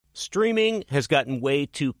Streaming has gotten way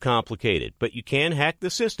too complicated, but you can hack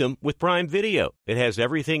the system with Prime Video. It has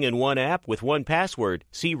everything in one app with one password.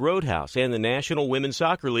 See Roadhouse and the National Women's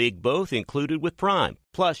Soccer League both included with Prime.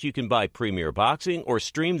 Plus, you can buy Premier Boxing or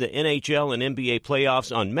stream the NHL and NBA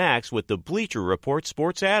playoffs on Max with the Bleacher Report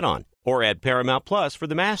Sports add-on. Or add Paramount Plus for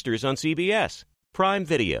the Masters on CBS. Prime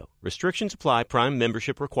Video. Restrictions apply. Prime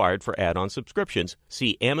membership required for add-on subscriptions.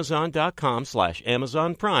 See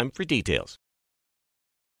Amazon.com/Amazon Prime for details.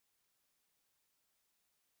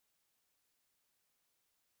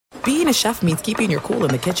 Being a chef means keeping your cool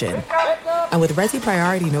in the kitchen. And with Resi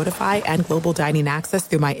Priority Notify and Global Dining Access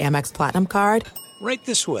through my Amex Platinum card, right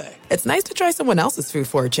this way. It's nice to try someone else's food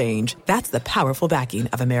for a change. That's the powerful backing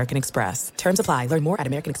of American Express. Terms apply. Learn more at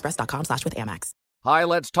americanexpress.com/withAmex. Hi,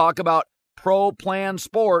 let's talk about Pro Plan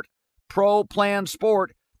Sport. Pro Plan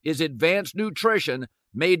Sport is advanced nutrition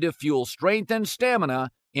made to fuel strength and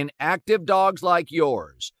stamina in active dogs like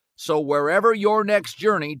yours. So wherever your next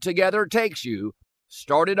journey together takes you,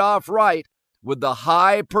 start it off right with the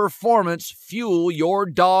high-performance fuel your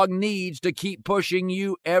dog needs to keep pushing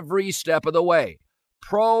you every step of the way.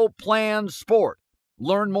 Pro Plan Sport.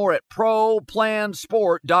 Learn more at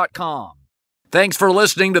ProPlansport.com. Thanks for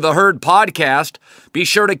listening to the Herd Podcast. Be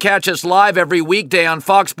sure to catch us live every weekday on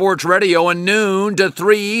Fox Sports Radio at noon to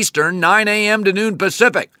 3 Eastern, 9 a.m. to noon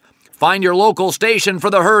Pacific. Find your local station for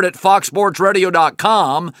the Herd at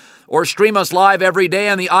foxsportsradio.com or stream us live every day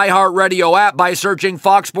on the iHeartRadio app by searching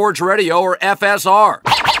Fox Sports Radio or FSR.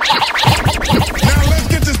 Now let's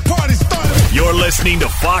get this party started. You're listening to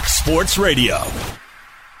Fox Sports Radio.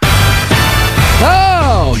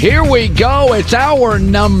 Oh, here we go. It's hour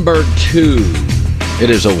number 2. It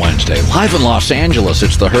is a Wednesday. Live in Los Angeles,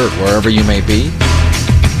 it's the Herd, wherever you may be.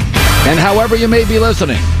 And however you may be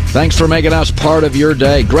listening. Thanks for making us part of your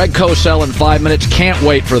day. Greg Cosell in 5 minutes. Can't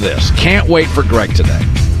wait for this. Can't wait for Greg today.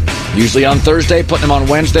 Usually on Thursday, putting him on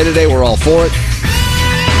Wednesday today. We're all for it.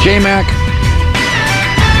 J-Mac,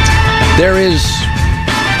 there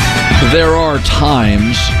are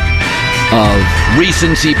times of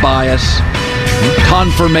recency bias,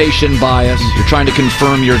 confirmation bias. You're trying to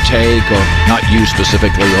confirm your take, or not you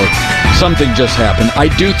specifically, or something just happened. I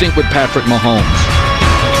do think with Patrick Mahomes,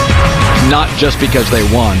 not just because they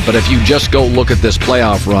won, but if you just go look at this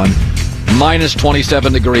playoff run, minus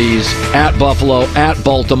 27 degrees at Buffalo, at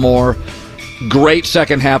Baltimore, great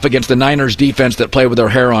second half against the Niners defense that played with their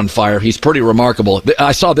hair on fire. He's pretty remarkable.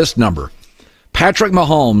 I saw this number. Patrick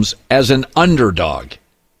Mahomes as an underdog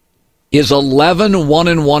is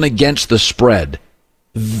 11-1-1 against the spread.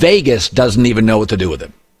 Vegas doesn't even know what to do with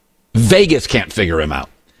him. Vegas can't figure him out.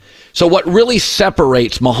 So what really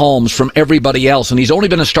separates Mahomes from everybody else, and he's only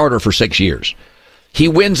been a starter for 6 years, he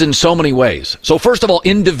wins in so many ways. So first of all,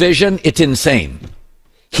 in division, it's insane.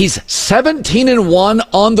 He's 17-1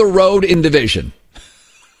 on the road in division.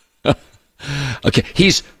 Okay,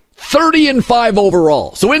 he's 30-5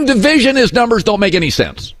 overall. So in division, his numbers don't make any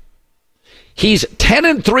sense. He's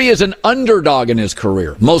 10-3 as an underdog in his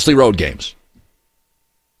career, mostly road games.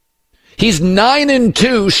 He's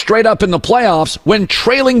 9-2 straight up in the playoffs when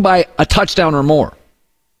trailing by a touchdown or more.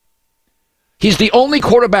 He's the only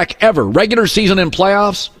quarterback ever, regular season and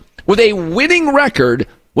playoffs, with a winning record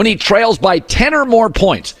when he trails by 10 or more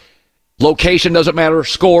points. Location doesn't matter,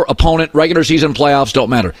 score, opponent, regular season, playoffs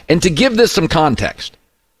don't matter. And to give this some context,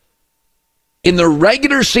 in the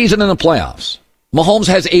regular season and the playoffs, Mahomes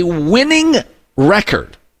has a winning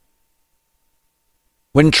record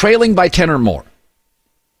when trailing by 10 or more.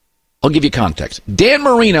 I'll give you context. Dan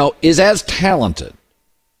Marino is as talented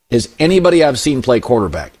as anybody I've seen play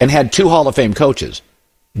quarterback and had 2 Hall of Fame coaches,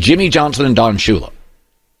 Jimmy Johnson and Don Shula.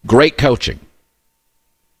 Great coaching.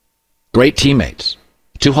 Great teammates.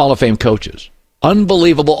 2 Hall of Fame coaches.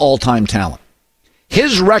 Unbelievable all-time talent.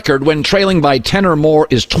 His record when trailing by 10 or more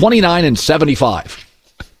is 29-75.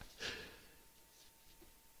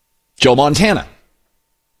 Joe Montana,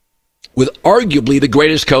 with arguably the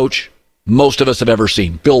greatest coach most of us have ever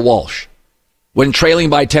seen, Bill Walsh, when trailing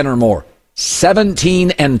by 10 or more,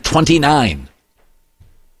 17-29.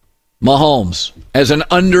 Mahomes, as an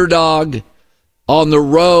underdog on the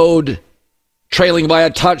road, trailing by a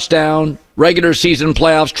touchdown, regular season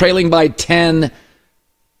playoffs, trailing by 10,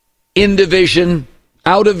 in division,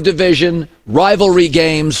 out of division, rivalry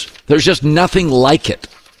games. There's just nothing like it.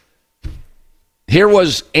 Here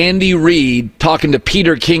was Andy Reid talking to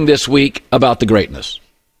Peter King this week about the greatness.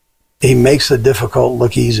 He makes the difficult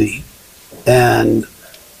look easy, and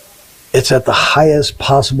it's at the highest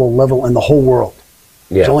possible level in the whole world.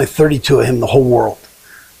 Yeah. There's only 32 of him in the whole world,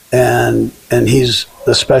 and he's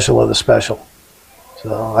the special of the special.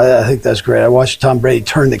 So I think that's great. I watched Tom Brady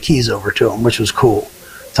turn the keys over to him, which was cool.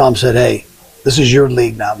 Tom said, hey, this is your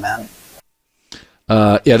league now, man.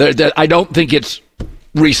 I don't think it's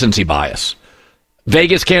recency bias.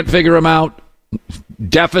 Vegas can't figure him out.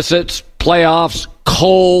 Deficits, playoffs,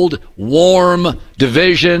 cold, warm,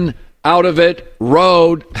 division, out of it,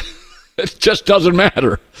 road. It just doesn't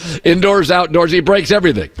matter. Indoors, outdoors, he breaks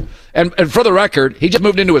everything. And for the record, he just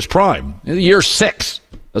moved into his prime, year 6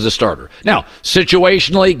 as a starter. Now,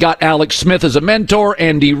 situationally, got Alex Smith as a mentor,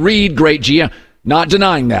 Andy Reid, great GM. Not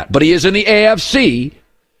denying that. But he is in the AFC,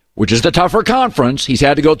 which is the tougher conference. He's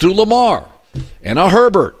had to go through Lamar and a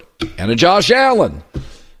Herbert and a Josh Allen.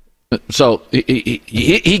 So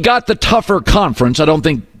he got the tougher conference. I don't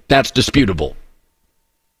think that's disputable.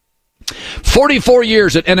 44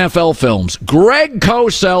 years at NFL Films. Greg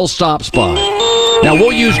Cosell stops by. Now,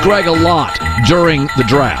 we'll use Greg a lot during the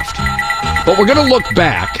draft. But we're going to look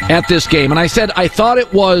back at this game. And I said I thought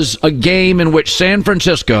it was a game in which San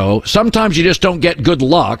Francisco, sometimes you just don't get good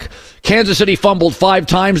luck. Kansas City fumbled 5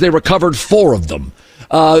 times. They recovered 4 of them.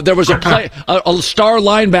 There was a star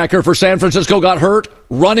linebacker for San Francisco got hurt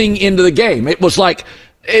running into the game. It was like,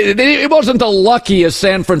 it wasn't the luckiest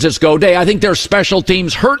San Francisco day. I think their special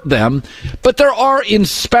teams hurt them, but there are in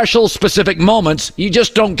specific moments, you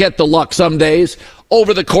just don't get the luck some days.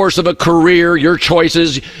 Over the course of a career, your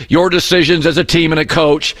choices, your decisions as a team and a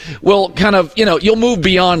coach will kind of, you'll move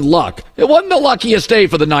beyond luck. It wasn't the luckiest day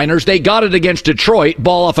for the Niners. They got it against Detroit,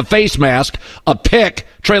 ball off a face mask, a pick,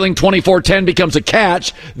 trailing 24-10 becomes a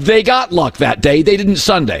catch. They got luck that day. They didn't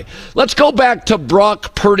Sunday. Let's go back to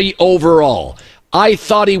Brock Purdy overall. I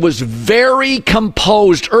thought he was very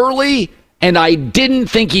composed early, and I didn't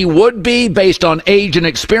think he would be based on age and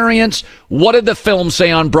experience. What did the film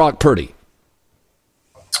say on Brock Purdy?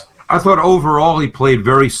 I thought overall he played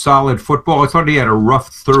very solid football. I thought he had a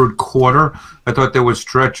rough third quarter. I thought there was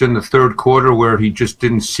stretch in the third quarter where he just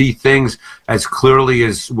didn't see things as clearly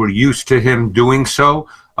as we're used to him doing so.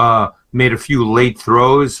 Made a few late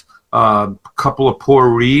throws, a couple of poor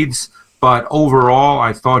reads. But overall,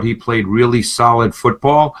 I thought he played really solid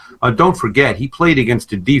football. Don't forget, he played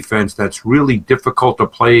against a defense that's really difficult to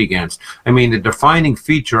play against. I mean, the defining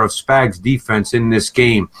feature of Spags' defense in this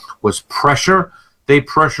game was pressure. They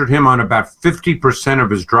pressured him on about 50%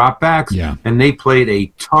 of his dropbacks, and they played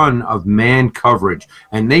a ton of man coverage,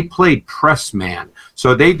 and they played press man.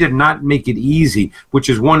 So they did not make it easy, which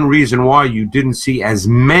is one reason why you didn't see as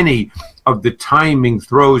many of the timing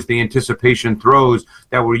throws, the anticipation throws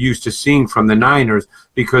that we're used to seeing from the Niners,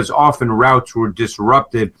 because often routes were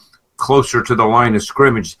disrupted closer to the line of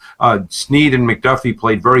scrimmage. Snead and McDuffie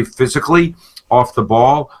played very physically off the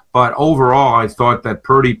ball, but overall I thought that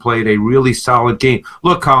Purdy played a really solid game.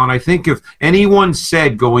 Look, Colin, I think if anyone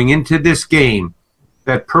said going into this game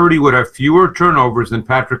that Purdy would have fewer turnovers than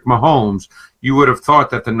Patrick Mahomes, you would have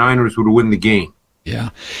thought that the Niners would win the game.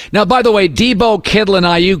 Yeah. Now, by the way, Debo, Kittle, and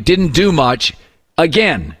Ayuk didn't do much.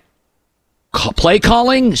 Again, play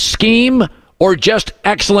calling, scheme, or just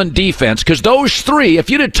excellent defense? Because those 3,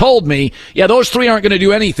 if you'd have told me, those 3 aren't going to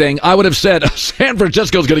do anything, I would have said San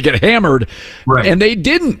Francisco's going to get hammered. Right. And they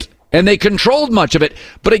didn't. And they controlled much of it.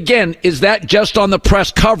 But again, is that just on the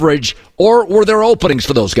press coverage, or were there openings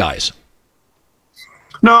for those guys?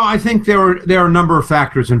 No, I think there are a number of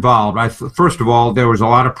factors involved. First of all, there was a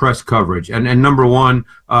lot of press coverage, and number 1,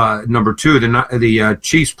 number 2, the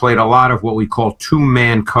Chiefs played a lot of what we call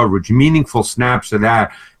 2-man coverage, meaningful snaps of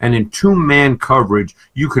that. And in 2-man coverage,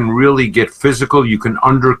 you can really get physical. You can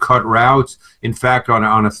undercut routes. In fact,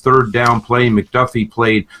 on a third down play, McDuffie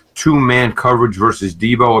played 2-man coverage versus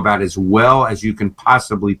Debo about as well as you can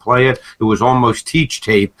possibly play it. It was almost teach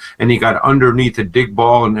tape, and he got underneath a dig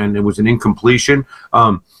ball, and it was an incompletion.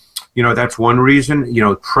 That's one reason.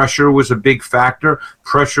 Pressure was a big factor.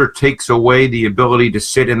 Pressure takes away the ability to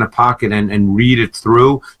sit in the pocket and read it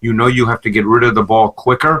through. You have to get rid of the ball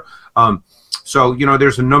quicker. So,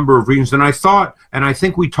 there's a number of reasons. And I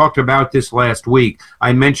think we talked about this last week.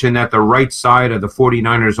 I mentioned that the right side of the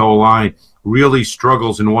 49ers O-line really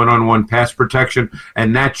struggles in one-on-one pass protection,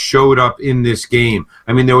 and that showed up in this game.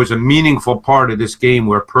 I mean, there was a meaningful part of this game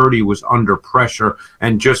where Purdy was under pressure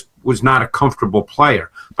and just was not a comfortable player.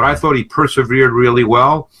 But I thought he persevered really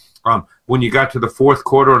well. When you got to the fourth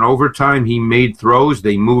quarter and overtime, he made throws.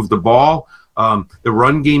 They moved the ball. The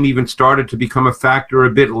run game even started to become a factor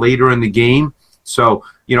a bit later in the game. So,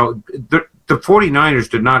 the 49ers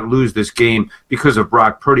did not lose this game because of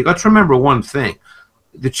Brock Purdy. Let's remember one thing.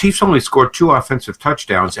 The Chiefs only scored 2 offensive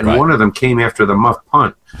touchdowns, and one of them came after the muff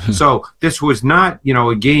punt. So this was not,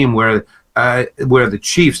 a game where where the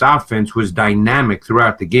Chiefs' offense was dynamic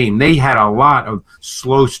throughout the game. They had a lot of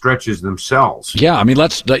slow stretches themselves. Yeah, I mean,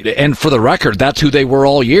 and for the record, that's who they were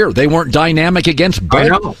all year. They weren't dynamic against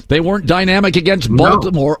Baltimore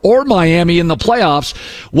or Miami in the playoffs.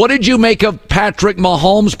 What did you make of Patrick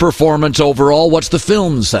Mahomes' performance overall? What's the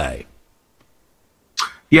film say?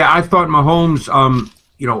 Yeah, I thought Mahomes,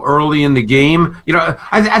 early in the game,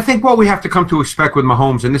 I think what we have to come to expect with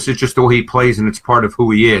Mahomes, and this is just the way he plays and it's part of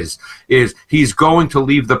who he is he's going to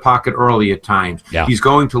leave the pocket early at times. Yeah. He's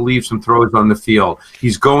going to leave some throws on the field.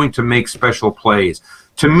 He's going to make special plays.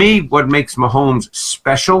 To me, what makes Mahomes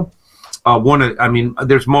special,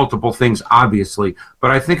 there's multiple things, obviously,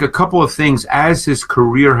 but I think a couple of things as his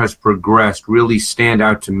career has progressed really stand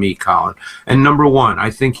out to me, Colin. And number one,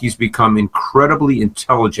 I think he's become incredibly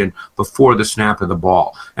intelligent before the snap of the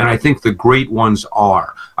ball. And I think the great ones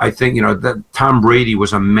are. I think, that Tom Brady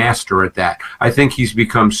was a master at that. I think he's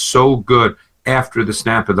become so good after the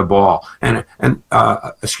snap of the ball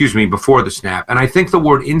before the snap. And I think the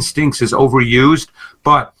word instincts is overused,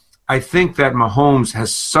 but I think that Mahomes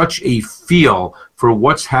has such a feel for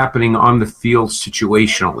what's happening on the field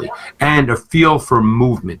situationally and a feel for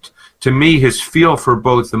movement. To me, his feel for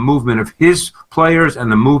both the movement of his players and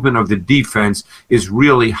the movement of the defense is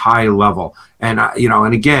really high level. And,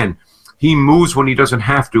 and again, he moves when he doesn't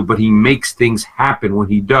have to, but he makes things happen when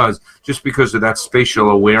he does just because of that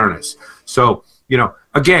spatial awareness. So,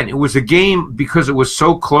 again, it was a game because it was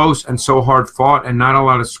so close and so hard fought and not a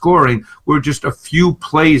lot of scoring where just a few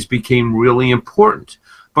plays became really important.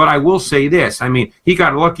 But I will say this. I mean, he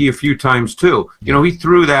got lucky a few times too. He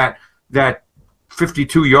threw that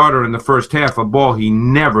 52-yarder in the first half, a ball he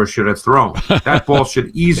never should have thrown. That ball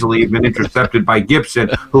should easily have been intercepted by Gibson,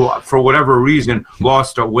 who, for whatever reason,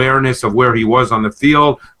 lost awareness of where he was on the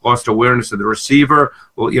field, lost awareness of the receiver,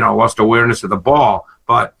 lost awareness of the ball.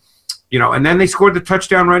 But and then they scored the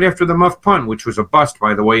touchdown right after the muff punt, which was a bust,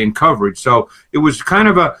 by the way, in coverage. So it was kind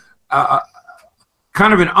of an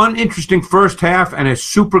uninteresting first half and a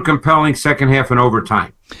super compelling second half in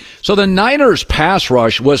overtime. So the Niners' pass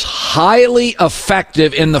rush was highly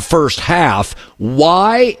effective in the first half.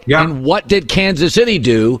 Why? Yeah. And what did Kansas City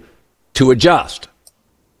do to adjust?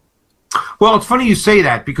 Well, it's funny you say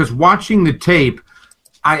that because watching the tape,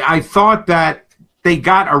 I thought that they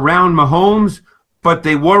got around Mahomes, but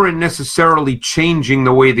they weren't necessarily changing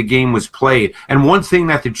the way the game was played. And one thing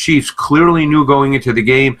that the Chiefs clearly knew going into the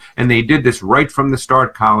game, and they did this right from the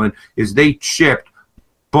start, Colin, is they chipped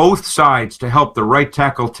both sides to help the right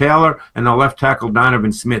tackle Taylor and the left tackle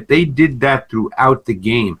Donovan Smith. They did that throughout the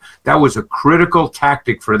game. That was a critical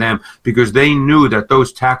tactic for them because they knew that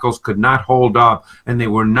those tackles could not hold up, and they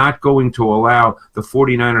were not going to allow the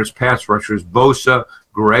 49ers pass rushers, Bosa,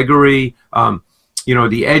 Gregory,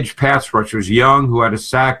 the edge pass rushers, Young, who had a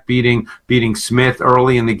sack beating Smith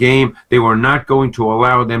early in the game, they were not going to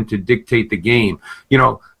allow them to dictate the game.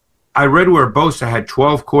 I read where Bosa had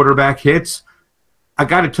 12 quarterback hits. I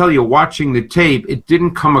got to tell you, watching the tape, it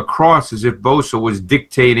didn't come across as if Bosa was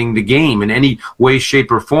dictating the game in any way,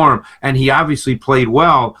 shape, or form. And he obviously played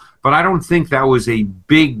well, but I don't think that was a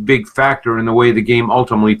big factor in the way the game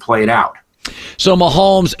ultimately played out. So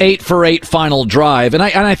Mahomes, 8 for 8 final drive. And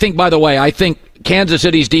I think, by the way, I think Kansas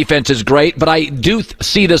City's defense is great, but I do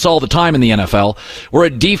see this all the time in the NFL, where a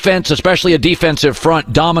defense, especially a defensive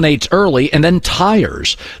front, dominates early and then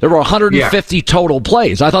tires. There were 150 total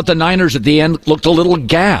plays. I thought the Niners at the end looked a little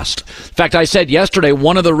gassed. In fact, I said yesterday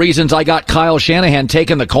one of the reasons I got Kyle Shanahan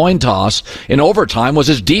taking the coin toss in overtime was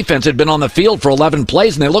his defense had been on the field for 11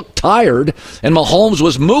 plays, and they looked tired, and Mahomes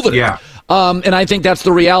was moving it. And I think that's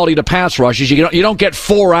the reality to pass rushes. You don't get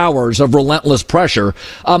 4 hours of relentless pressure.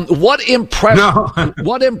 What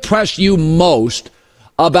impressed you most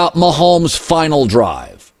about Mahomes' final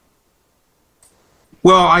drive?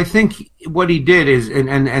 Well, I think what he did is,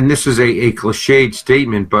 and this is a cliched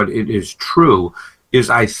statement, but it is true, is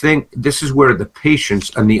I think this is where the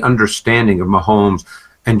patience and the understanding of Mahomes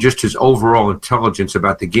and just his overall intelligence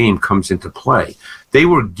about the game comes into play. They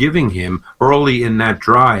were giving him early in that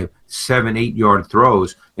drive 7-8 yard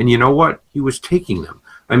throws, and you know what? He was taking them.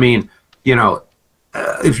 I mean,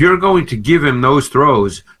 if you're going to give him those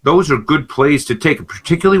throws, those are good plays to take,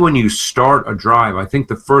 particularly when you start a drive. I think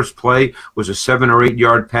the first play was a 7 or 8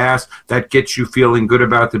 yard pass that gets you feeling good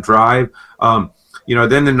about the drive.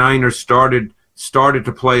 Then the Niners started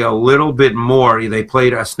to play a little bit more. They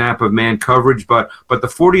played a snap of man coverage, but the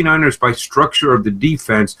 49ers, by structure of the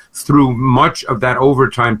defense, through much of that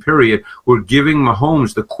overtime period, were giving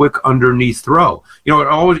Mahomes the quick underneath throw.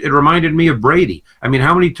 It reminded me of Brady. I mean,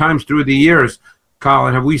 how many times through the years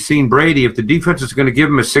Colin, have we seen Brady? If the defense is going to give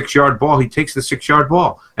him a 6-yard ball, he takes the 6-yard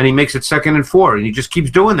ball and he makes it 2nd and 4, and he just keeps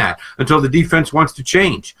doing that until the defense wants to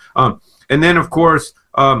change. And then, of course,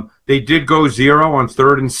 they did go 0 on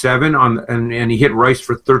 3rd and 7 and he hit Rice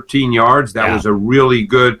for 13 yards. That was a really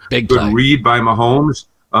good read by Mahomes.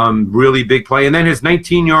 Really big play. And then his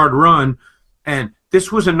 19-yard run. And this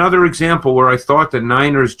was another example where I thought the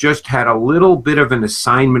Niners just had a little bit of an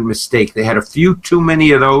assignment mistake. They had a few too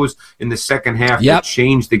many of those in the second half that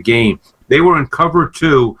changed the game. They were in cover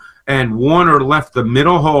 2, and Warner left the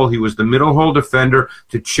middle hole. He was the middle hole defender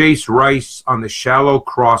to chase Rice on the shallow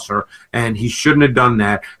crosser, and he shouldn't have done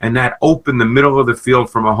that. And that opened the middle of the field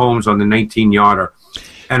for Mahomes on the 19-yarder.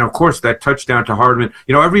 And, of course, that touchdown to Hardman.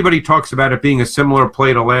 You know, everybody talks about it being a similar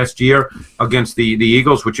play to last year against the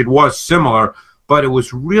Eagles, which it was similar, but it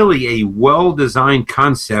was really a well-designed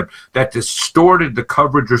concept that distorted the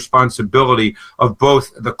coverage responsibility of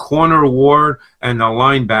both the corner Ward and the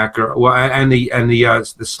linebacker and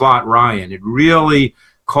the slot Ryan. It really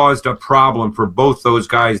caused a problem for both those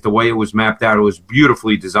guys the way it was mapped out. It was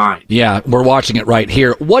beautifully designed. Yeah, we're watching it right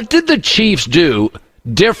here. What did the Chiefs do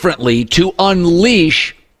differently to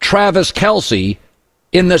unleash Travis Kelce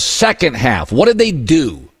in the second half? What did they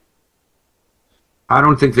do? I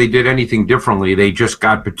don't think they did anything differently. They just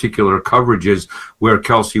got particular coverages where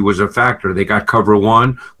Kelce was a factor. They got cover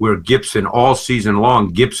 1 where Gibson, all season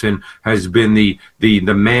long, Gibson has been the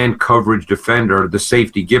man coverage defender, the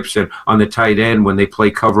safety Gibson on the tight end when they play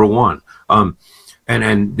cover 1.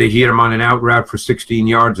 And they hit him on an out route for 16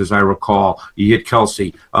 yards, as I recall. He hit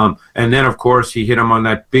Kelce. And then, of course, he hit him on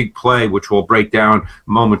that big play, which we'll break down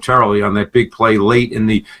momentarily, on that big play late in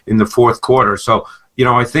the fourth quarter. So, you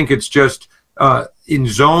know, I think it's just in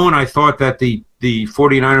zone, I thought that the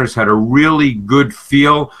 49ers had a really good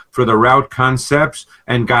feel for the route concepts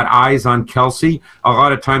and got eyes on Kelce. A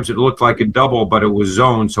lot of times it looked like a double, but it was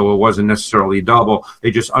zone, so it wasn't necessarily a double.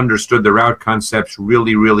 They just understood the route concepts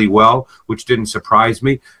really, really well, which didn't surprise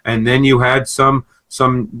me. And then you had some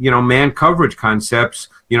man coverage concepts.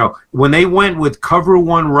 You know, when they went with cover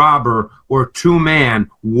 1 robber or 2-man,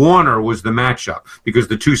 Warner was the matchup because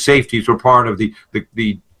the 2 safeties were part of the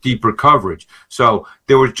deeper coverage. So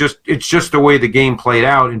it's just the way the game played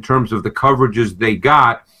out in terms of the coverages they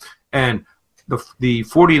got. And the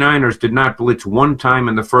 49ers did not blitz one time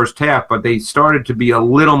in the first half, but they started to be a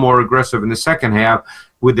little more aggressive in the second half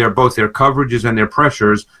with both their coverages and their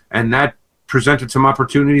pressures, and that presented some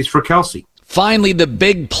opportunities for Kelce. Finally, the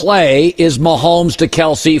big play is Mahomes to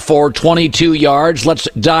Kelce for 22 yards. Let's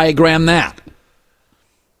diagram that.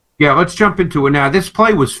 Yeah, let's jump into it now. This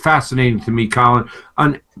play was fascinating to me, Colin,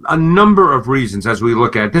 on a number of reasons as we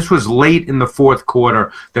look at it. This was late in the fourth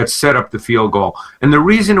quarter that set up the field goal. And the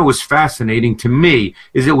reason it was fascinating to me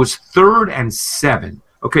is it was 3rd and 7.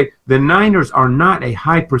 Okay, the Niners are not a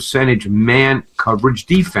high percentage man coverage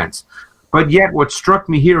defense. But yet what struck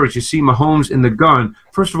me here is you see Mahomes in the gun.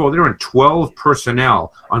 First of all, they're in 12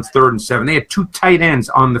 personnel on 3rd and 7. They had 2 tight ends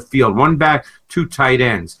on the field, 1 back, 2 tight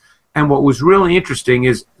ends. And what was really interesting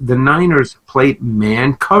is the Niners played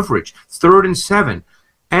man coverage, 3rd and 7.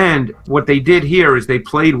 And what they did here is they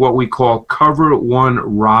played what we call cover 1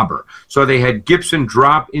 robber. So they had Gibson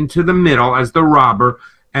drop into the middle as the robber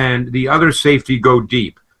and the other safety go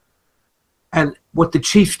deep. And what the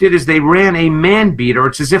Chiefs did is they ran a man beater.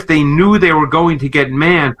 It's as if they knew they were going to get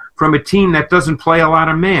man from a team that doesn't play a lot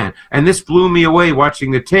of man. And this blew me away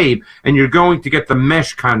watching the tape. And you're going to get the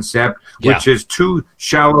mesh concept, which is 2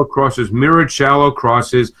 shallow crosses, mirrored shallow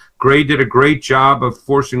crosses. Gray did a great job of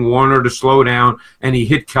forcing Warner to slow down, and he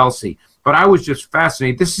hit Kelce. But I was just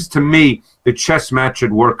fascinated. This is, to me, the chess match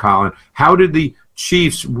at work, Colin. How did the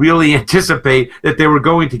Chiefs really anticipate that they were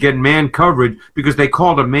going to get man coverage because they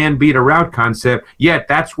called a man beat a route concept, yet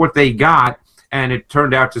that's what they got, and it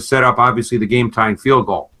turned out to set up, obviously, the game-tying field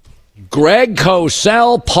goal. Greg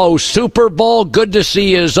Cosell, post-Super Bowl. Good to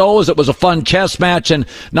see you as always. It was a fun chess match, and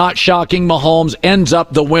not shocking, Mahomes ends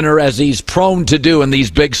up the winner as he's prone to do in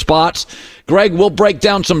these big spots. Greg, we'll break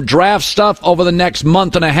down some draft stuff over the next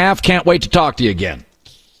month and a half. Can't wait to talk to you again.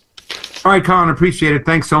 All right, Colin, appreciate it.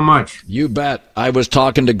 Thanks so much. You bet. I was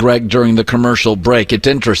talking to Greg during the commercial break. It's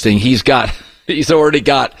interesting. He's already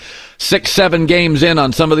got 6-7 games in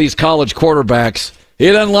on some of these college quarterbacks.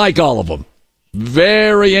 He doesn't like all of them.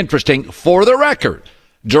 Very interesting. For the record,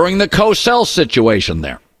 during the Cosell situation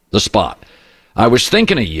there, the spot, I was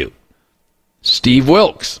thinking of you. Steve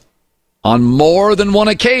Wilkes. On more than one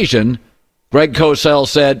occasion, Greg Cosell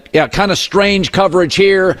said, yeah, kind of strange coverage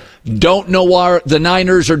here. Don't know why the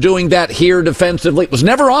Niners are doing that here defensively. It was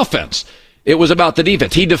never offense. It was about the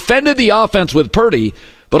defense. He defended the offense with Purdy,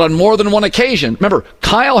 but on more than one occasion, remember,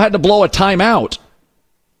 Kyle had to blow a timeout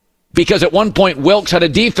because at one point Wilkes had a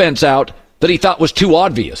defense out that he thought was too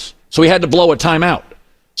obvious. So he had to blow a timeout.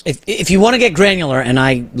 If you want to get granular, and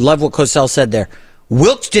I love what Cosell said there,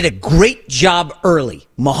 Wilkes did a great job early.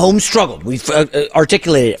 Mahomes struggled. We've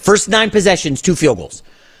articulated it. First 9 possessions, 2 field goals.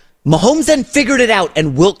 Mahomes then figured it out,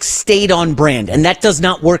 and Wilkes stayed on brand, and that does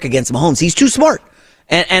not work against Mahomes. He's too smart.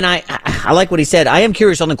 And I like what he said. I am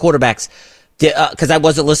curious on the quarterbacks, because I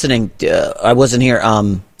wasn't listening. I wasn't here.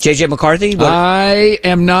 J.J. McCarthy? I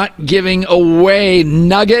am not giving away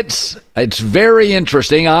nuggets. It's very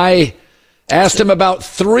interesting. I asked him about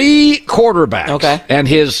 3 quarterbacks. Okay. And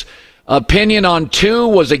his opinion on 2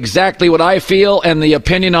 was exactly what I feel, and the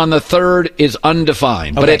opinion on the 3rd is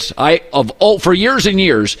undefined. Okay. But for years and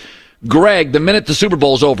years, Greg, the minute the Super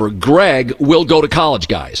Bowl is over, Greg will go to college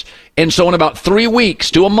guys. And so in about 3 weeks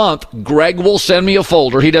to a month, Greg will send me a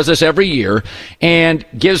folder. He does this every year and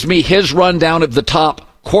gives me his rundown of the top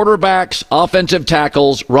quarterbacks, offensive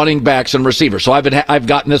tackles, running backs, and receivers. So I've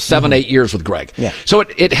gotten this 7-8 years with Greg. Yeah. So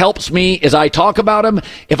it helps me as I talk about him,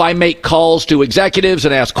 if I make calls to executives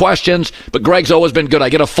and ask questions. But Greg's always been good. I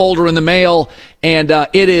get a folder in the mail, and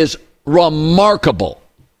it is remarkable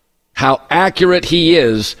how accurate he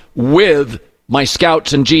is with my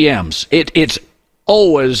scouts and GMs. It's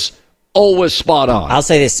always spot on. I'll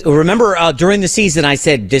say this. Remember, during the season, I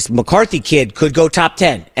said this McCarthy kid could go top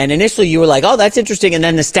 10. And initially you were like, oh, that's interesting. And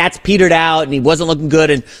then the stats petered out and he wasn't looking good.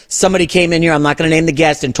 And somebody came in here, I'm not going to name the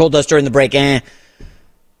guest, and told us during the break,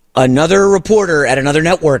 Another reporter at another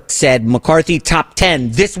network said McCarthy top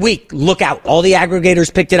 10 this week. Look out. All the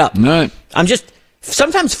aggregators picked it up. Right.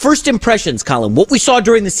 Sometimes first impressions, Colin, what we saw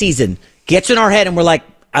during the season gets in our head and we're like,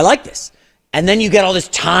 I like this. And then you get all this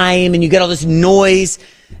time and you get all this noise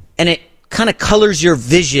and it kind of colors your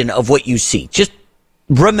vision of what you see. Just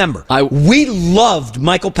remember, we loved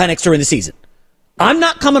Michael Penix during the season. I'm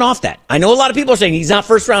not coming off that. I know a lot of people are saying he's not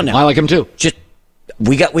first round now. I like him too. Just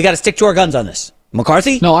we got to stick to our guns on this.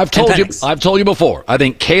 McCarthy? No, I've told you before. I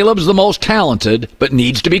think Caleb's the most talented, but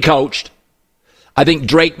needs to be coached. I think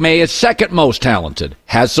Drake May is second most talented,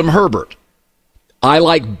 has some Herbert. I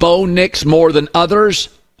like Bo Nix more than others.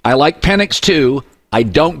 I like Penix too. I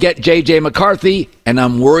don't get J.J. McCarthy, and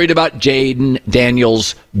I'm worried about Jaden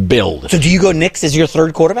Daniels' build. So do you go Nix as your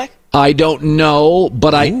third quarterback? I don't know,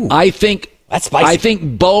 but I think that's spicy. I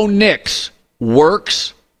think Bo Nix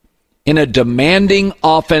works in a demanding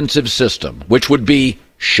offensive system, which would be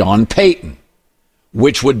Sean Payton,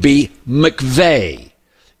 which would be McVay.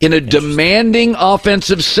 In a demanding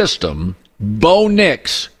offensive system, Bo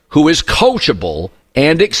Nix, who is coachable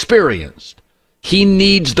and experienced, he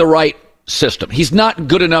needs the right system. He's not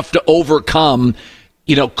good enough to overcome,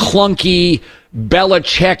 clunky,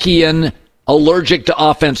 Belichickian, allergic to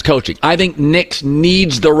offense coaching. I think Nix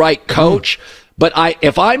needs the right coach, but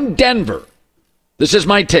if I'm Denver, this is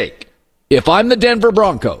my take. If I'm the Denver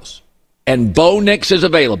Broncos and Bo Nix is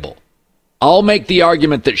available, I'll make the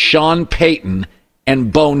argument that Sean Payton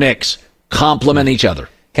and Bo Nix complement each other.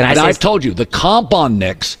 I've told you, the comp on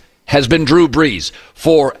Nix has been Drew Brees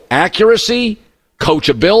for accuracy,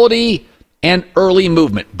 coachability, and early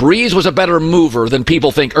movement. Brees was a better mover than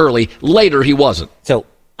people think early. Later, he wasn't. So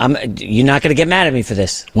you're not going to get mad at me for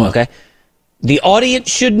this, what? Okay? The audience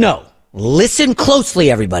should know. Listen closely,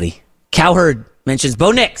 everybody. Cowherd mentions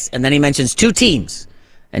Bo Nix, and then he mentions 2 teams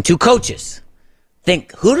and 2 coaches.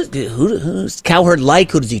 Think, who's Cowherd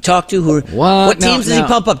like? Who does he talk to? What teams does he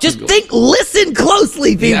pump up? Just listen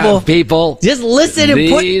closely, people. Yeah, people. Just listen and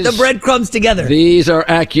put the breadcrumbs together. These are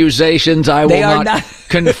accusations I will not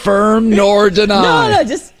confirm nor deny.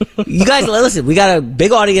 No, you guys listen. We got a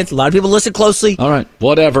big audience. A lot of people listen closely. All right,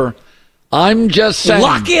 whatever. I'm just saying.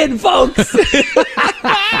 Lock in, folks.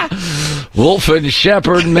 Wolf and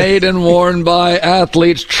Shepherd, made and worn by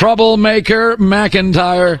athletes. Troublemaker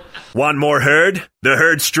McIntyre. Want more Herd? The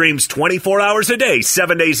Herd streams 24 hours a day,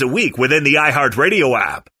 7 days a week within the iHeartRadio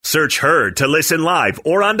app. Search Herd to listen live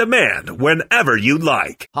or on demand whenever you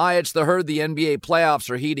like. Hi, it's the Herd. The NBA playoffs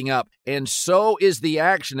are heating up, and so is the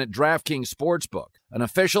action at DraftKings Sportsbook, an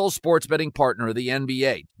official sports betting partner of the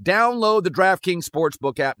NBA. Download the DraftKings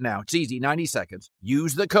Sportsbook app now. It's easy, 90 seconds.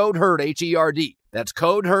 Use the code HERD, H-E-R-D. That's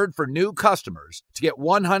code HERD for new customers to get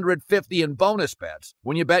 $150 in bonus bets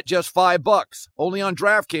when you bet just $5. Only on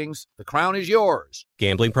DraftKings. The crown is yours.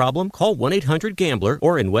 Gambling problem? Call 1-800-GAMBLER,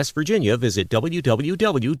 or in West Virginia, visit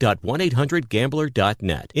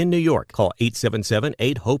www.1800gambler.net. In New York, call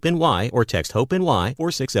 877-8-HOPE-NY or text HOPE-NY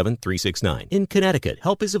 467-369. In Connecticut,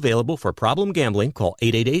 help is available for problem gambling. Call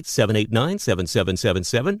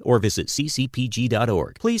 888-789-7777 or visit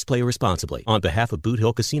ccpg.org. Please play responsibly. On behalf of Boot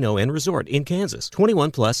Hill Casino and Resort in Kansas. 21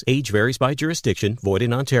 plus, age varies by jurisdiction, void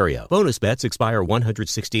in Ontario. Bonus bets expire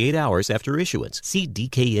 168 hours after issuance. See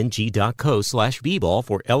dkng.co/bball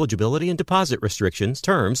for eligibility and deposit restrictions,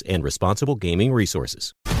 terms, and responsible gaming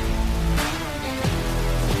resources.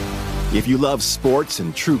 If you love sports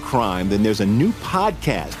and true crime, then there's a new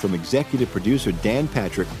podcast from executive producer Dan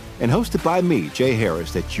Patrick and hosted by me, Jay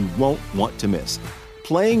Harris, that you won't want to miss.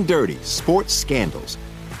 Playing Dirty: Sports Scandals.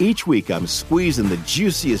 Each week, I'm squeezing the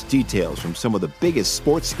juiciest details from some of the biggest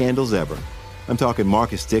sports scandals ever. I'm talking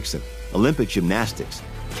Marcus Dixon, Olympic gymnastics,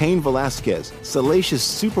 Cain Velasquez, salacious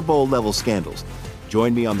Super Bowl-level scandals.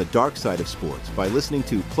 Join me on the dark side of sports by listening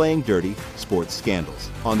to Playing Dirty: Sports Scandals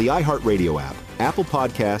on the iHeartRadio app, Apple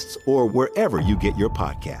Podcasts, or wherever you get your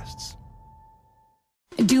podcasts.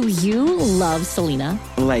 Do you love Selena?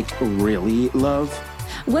 Like, really love?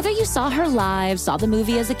 Whether you saw her live, saw the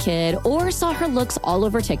movie as a kid, or saw her looks all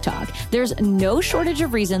over TikTok, there's no shortage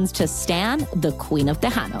of reasons to stan the Queen of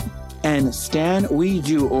Tejano. And Stan, we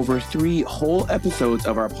do over 3 whole episodes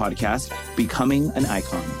of our podcast, Becoming an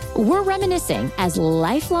Icon. We're reminiscing as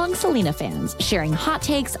lifelong Selena fans, sharing hot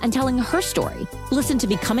takes and telling her story. Listen to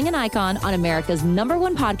Becoming an Icon on America's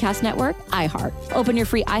 #1 podcast network, iHeart. Open your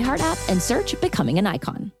free iHeart app and search Becoming an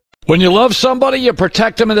Icon. When you love somebody, you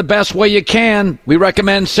protect them in the best way you can. We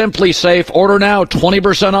recommend Simply Safe. Order now,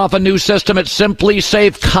 20% off a new system at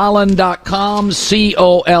simplysafecolin.com,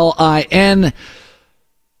 COLIN.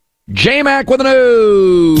 J-Mac with the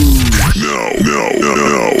news. No.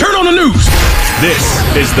 Turn on the news. This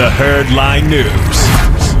is the Herdline News.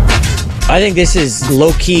 I think this is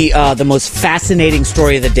low-key the most fascinating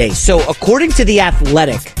story of the day. So, according to The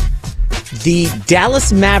Athletic, the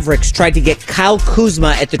Dallas Mavericks tried to get Kyle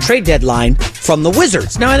Kuzma at the trade deadline from the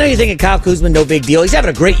Wizards. Now, I know you're thinking Kyle Kuzma, no big deal. He's having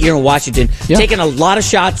a great year in Washington, taking a lot of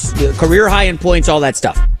shots, career high in points, all that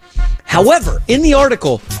stuff. However, in the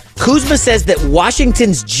article, Kuzma says that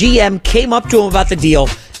Washington's GM came up to him about the deal,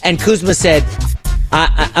 and Kuzma said,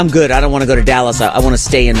 I'm good. I don't want to go to Dallas. I want to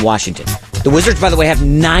stay in Washington. The Wizards, by the way, have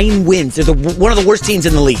 9 wins. They're one of the worst teams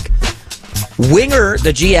in the league. Winger,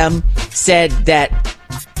 the GM, said that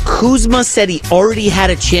Kuzma said he already had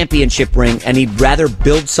a championship ring, and he'd rather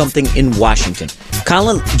build something in Washington.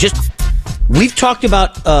 Colin, we've talked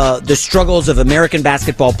about the struggles of American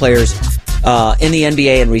basketball players in the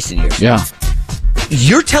NBA in recent years. Yeah.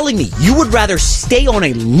 You're telling me you would rather stay on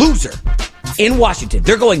a loser in Washington?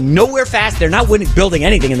 They're going nowhere fast. They're not building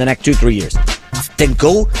anything in the next 2-3 years. Then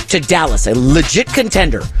go to Dallas, a legit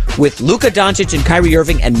contender with Luka Doncic and Kyrie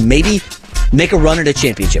Irving, and maybe make a run at a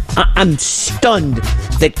championship. I'm stunned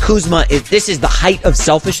that Kuzma this is the height of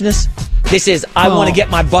selfishness. This is, I want to get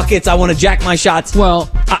my buckets. I want to jack my shots. Well,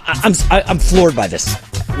 I'm floored by this.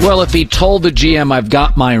 Well, if he told the GM I've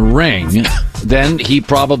got my ring, then he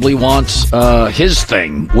probably wants his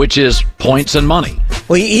thing, which is points and money.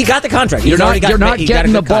 Well, he got the contract. You're not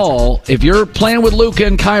getting the ball. Contract. If you're playing with Luka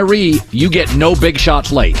and Kyrie, you get no big shots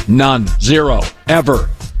late. None. 0. Ever.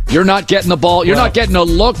 You're not getting the ball. You're not getting a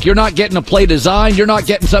look. You're not getting a play design. You're not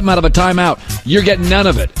getting something out of a timeout. You're getting none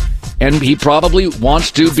of it. And he probably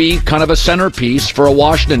wants to be kind of a centerpiece for a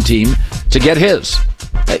Washington team to get his.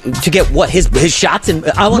 To get what? His shots? And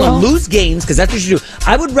I want to lose games because that's what you do.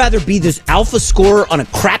 I would rather be this alpha scorer on a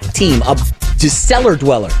crap team, a cellar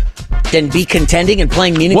dweller, than be contending and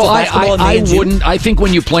playing meaningful basketball. I wouldn't. I think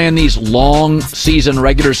when you play in these long season,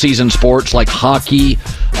 regular season sports like hockey,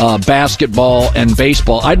 basketball, and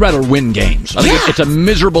baseball, I'd rather win games. I mean, it's a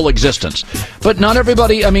miserable existence. But not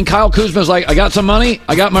everybody. I mean, Kyle Kuzma's like, I got some money,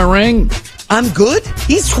 I got my ring, I'm good.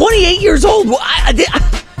 He's 28 years old.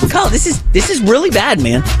 Kyle, this is really bad,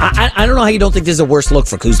 man. I don't know how you don't think this is a worse look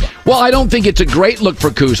for Kuzma. Well, I don't think it's a great look for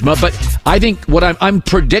Kuzma, but I think what I'm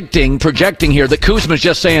projecting here, that Kuzma's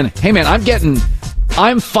just saying, hey, man,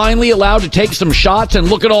 I'm finally allowed to take some shots and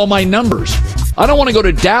look at all my numbers. I don't want to go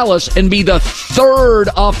to Dallas and be the 3rd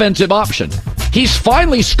offensive option. He's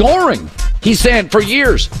finally scoring. He's saying for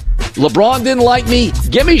years, LeBron didn't like me.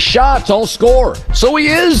 Give me shots, I'll score. So he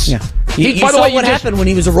is. Yeah. You saw what happened when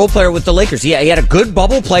he was a role player with the Lakers. Yeah, he had a good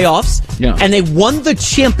bubble playoffs, and they won the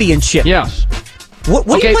championship. Yes. What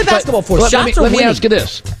do you play basketball for? Shots or winning? Let me ask you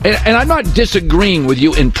this, and I'm not disagreeing with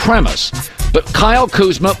you in premise, but Kyle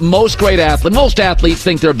Kuzma, most athletes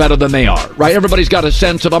think they're better than they are, right? Everybody's got a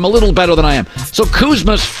sense of, I'm a little better than I am. So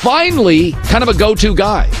Kuzma's finally kind of a go-to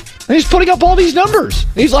guy. And he's putting up all these numbers.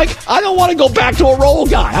 He's like, I don't want to go back to a role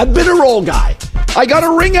guy. I've been a role guy. I got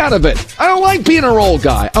a ring out of it. I don't like being a role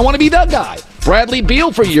guy. I want to be the guy. Bradley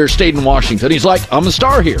Beal for years stayed in Washington. He's like, I'm a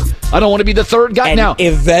star here. I don't want to be the third guy. And now.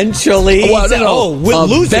 Eventually,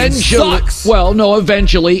 losing sucks. Well, no,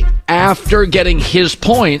 eventually, after getting his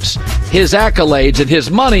points, his accolades, and his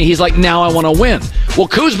money, he's like, now I want to win. Well,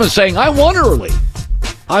 Kuzma's saying, I won early.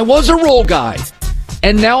 I was a role guy.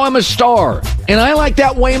 And now I'm a star. And I like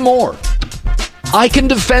that way more. I can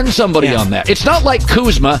defend somebody on that. It's not like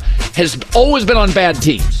Kuzma has always been on bad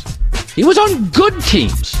teams. He was on good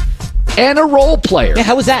teams. And a role player. Yeah,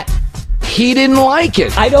 how was that? He didn't like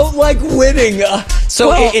it. I don't like winning.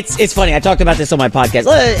 It's funny. I talked about this on my podcast.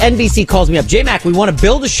 NBC calls me up. J-Mac, we want to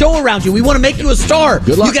build a show around you. We want to make you a star.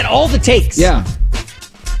 Good luck. You get all the takes. Yeah.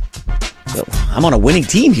 So, I'm on a winning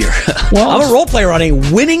team here. Well, I'm a role player on a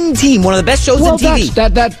winning team. One of the best shows on TV.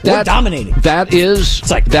 We're dominating. That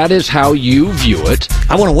is how you view it.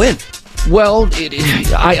 I want to win. Well,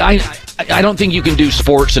 I don't think you can do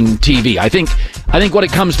sports and TV. I think what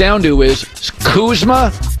it comes down to is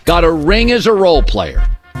Kuzma got a ring as a role player.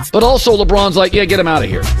 But also LeBron's like, yeah, get him out of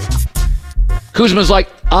here. Kuzma's like,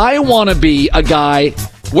 I want to be a guy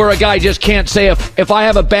where a guy just can't say if I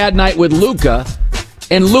have a bad night with Luka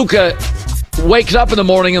and Luka wakes up in the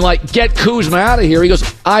morning and like, get Kuzma out of here. He goes,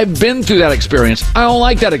 I've been through that experience. I don't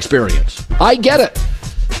like that experience. I get it.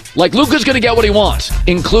 Like, Luka's going to get what he wants,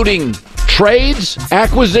 including trades,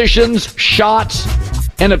 acquisitions, shots,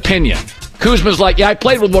 and opinion. Kuzma's like, yeah, I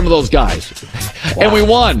played with one of those guys. Wow. And we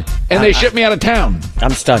won. And they shipped me out of town.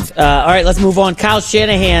 I'm stunned. All right, let's move on. Kyle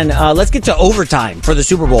Shanahan, let's get to overtime for the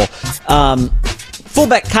Super Bowl.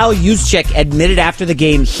 Fullback Kyle Juszczyk admitted after the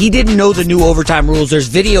game he didn't know the new overtime rules. There's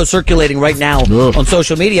video circulating right now on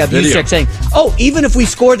social media of Juszczyk saying, even if we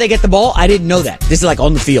score, they get the ball. I didn't know that. This is like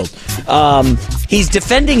on the field. He's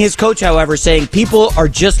defending his coach, however, saying people are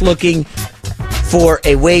just looking for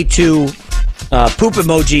a way to poop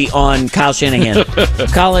emoji on Kyle Shanahan.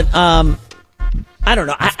 Colin, I don't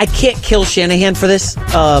know. I can't kill Shanahan for this.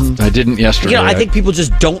 I didn't yesterday. I think people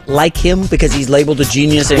just don't like him because he's labeled a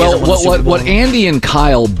genius. And what Andy and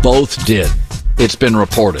Kyle both did, it's been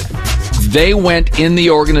reported, they went in the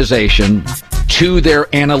organization to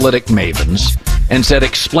their analytic mavens and said,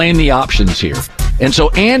 explain the options here. And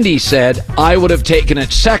so Andy said, I would have taken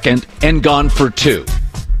it second and gone for 2.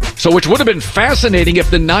 So which would have been fascinating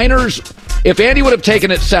if if Andy would have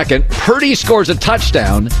taken it second, Purdy scores a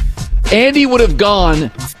touchdown, Andy would have gone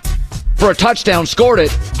for a touchdown, scored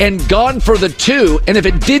it, and gone for the 2. And if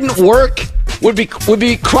it didn't work, would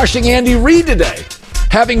be crushing Andy Reid today.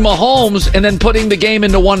 Having Mahomes and then putting the game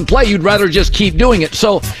into one play, you'd rather just keep doing it.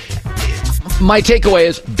 So my takeaway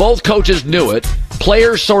is both coaches knew it.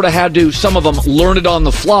 Players sort of had to, some of them learn it on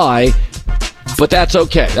the fly, but that's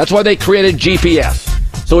okay. That's why they created GPS.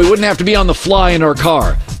 So we wouldn't have to be on the fly in our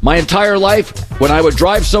car. My entire life, when I would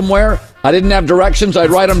drive somewhere, I didn't have directions.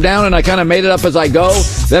 I'd write them down, and I kind of made it up as I go.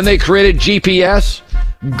 Then they created GPS,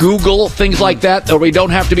 Google, things like that, or we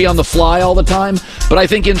don't have to be on the fly all the time. But I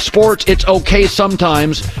think in sports, it's okay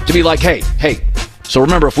sometimes to be like, hey. So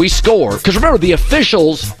remember, if we score, because remember, the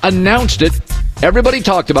officials announced it. Everybody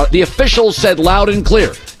talked about it. The officials said loud and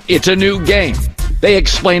clear, it's a new game. They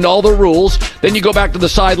explained all the rules. Then you go back to the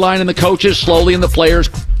sideline, and the coaches slowly and the players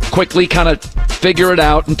quickly kind of figure it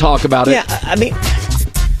out and talk about it. Yeah, I mean,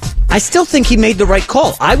 I still think he made the right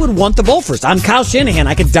call. I would want the ball first. I'm Kyle Shanahan.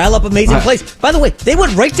 I could dial up amazing plays. By the way, they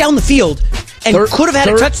went right down the field and could have had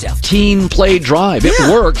a touchdown. 13-play drive.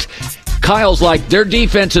 It worked. Kyle's like, their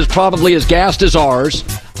defense is probably as gassed as ours.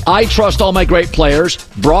 I trust all my great players.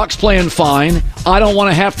 Brock's playing fine. I don't want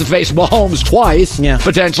to have to face Mahomes twice,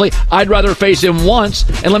 potentially. I'd rather face him once,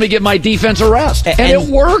 and let me give my defense a rest. And it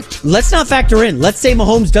worked. Let's not factor in. Let's say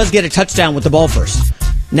Mahomes does get a touchdown with the ball first.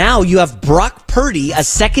 Now you have Brock Purdy, a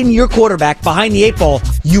second-year quarterback, behind the 8 ball.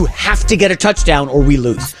 You have to get a touchdown or we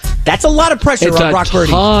lose. That's a lot of pressure on Brock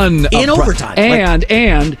Purdy in overtime.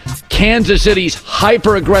 And Kansas City's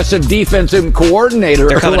hyper-aggressive defensive coordinator.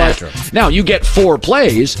 They're coming after him. Now, you get 4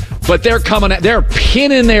 plays, but they're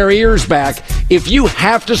pinning their ears back. If you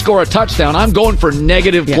have to score a touchdown, I'm going for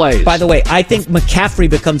negative plays. By the way, I think McCaffrey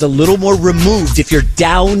becomes a little more removed if you're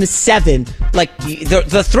down 7. Like,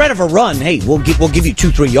 the threat of a run, hey, we'll give you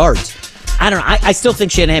 2-3 yards. I don't know. I still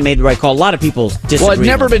think Shanahan made the right call. A lot of people disagree. Well, it's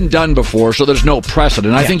never been done before, so there's no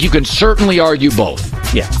precedent. I think you can certainly argue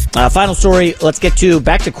both. Yeah. Final story. Let's get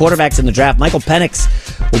back to quarterbacks in the draft. Michael Penix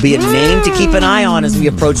will be a name to keep an eye on as we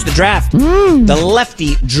approach the draft. The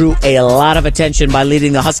lefty drew a lot of attention by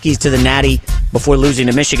leading the Huskies to the Natty before losing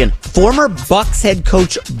to Michigan. Former Bucs head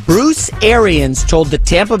coach Bruce Arians told the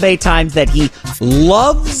Tampa Bay Times that he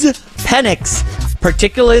loves Penix,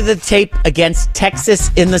 particularly the tape against Texas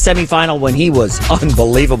in the semifinal when he was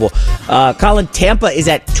unbelievable. Colin, Tampa is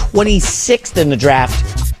at 26th in the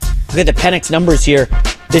draft. Look at the Penix numbers here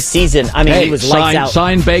this season. I mean, he was lights out.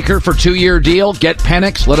 Sign Baker for 2-year deal. Get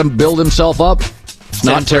Penix. Let him build himself up. It's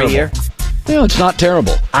not terrible. Yeah, it's not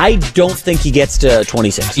terrible. I don't think he gets to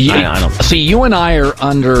 26. I don't. See, you and I are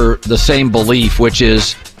under the same belief, which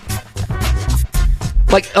is,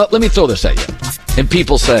 like, let me throw this at you. And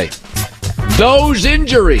people say, those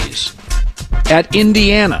injuries at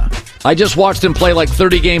Indiana. I just watched him play like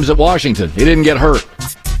 30 games at Washington. He didn't get hurt.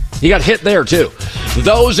 He got hit there, too.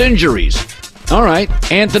 Those injuries. All right.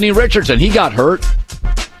 Anthony Richardson, he got hurt.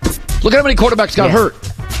 Look at how many quarterbacks got hurt.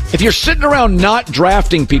 If you're sitting around not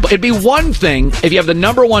drafting people, it'd be one thing if you have the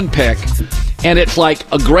number one pick and it's like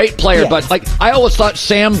a great player. But like I always thought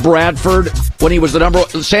Sam Bradford, when he was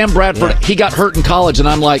the he got hurt in college. And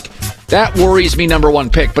I'm like, that worries me, number one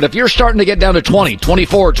pick. But if you're starting to get down to 20,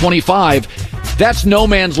 24, 25, that's no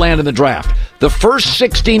man's land in the draft. The first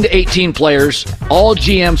 16 to 18 players, all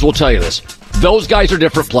GMs will tell you this. Those guys are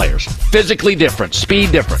different players. Physically different.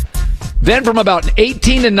 Speed different. Then from about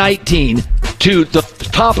 18 to 19 to the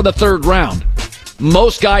top of the third round,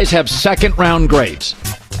 most guys have second round grades.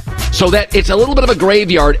 So that it's a little bit of a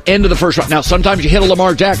graveyard end of the first round. Now, sometimes you hit a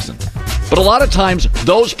Lamar Jackson. But a lot of times,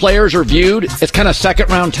 those players are viewed as kind of second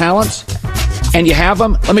round talents. And you have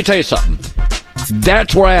them. Let me tell you something.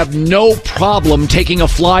 That's where I have no problem taking a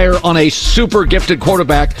flyer on a super gifted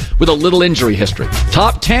quarterback with a little injury history.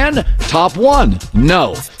 Top 10, top 1,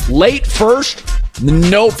 no. Late first,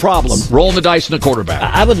 no problem. Rolling the dice in a quarterback.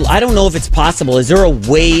 I don't know if it's possible. Is there a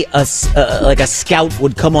way like a scout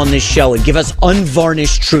would come on this show and give us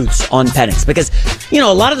unvarnished truths on Penix? Because, a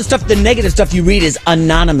lot of the stuff, the negative stuff you read is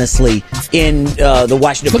anonymously in the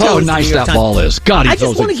Washington Post. Look how nice that ball is. God, I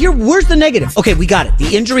just want to hear, where's the negative? Okay, we got it.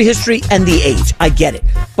 The injury history and the age. I get it.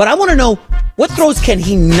 But I want to know, what throws can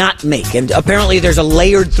he not make? And apparently there's a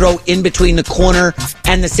layered throw in between the corner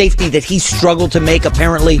and the safety that he struggled to make,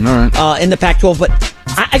 apparently, in the Pac-12. But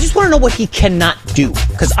I just want to know what he cannot do.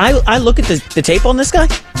 Because I look at the tape on this guy.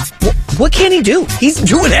 What can he do? He's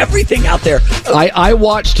doing everything out there. I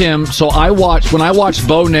watched him. So when I watched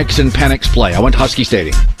Bo Nix and Penix play, I went to Husky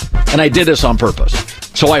Stadium. And I did this on purpose.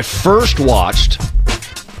 So I first watched...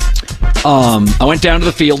 I went down to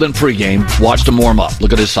the field in pregame, watched him warm up.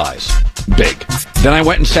 Look at his size. Big. Then I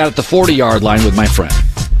went and sat at the 40-yard line with my friend.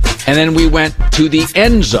 And then we went to the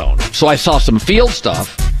end zone. So I saw some field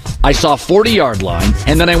stuff. I saw 40-yard line,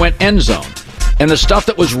 and then I went end zone. And the stuff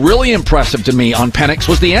that was really impressive to me on Penix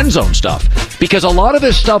was the end zone stuff, because a lot of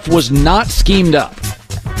his stuff was not schemed up.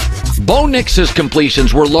 Bo Nix's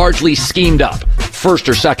completions were largely schemed up, first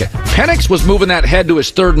or second. Penix was moving that head to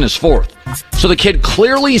his third and his fourth. So the kid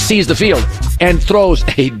clearly sees the field and throws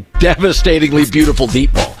a devastatingly beautiful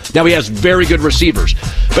deep ball. Now, he has very good receivers.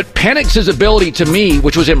 But Penix's ability, to me,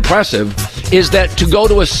 which was impressive, is that to go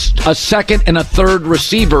to a second and a third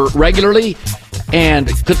receiver regularly and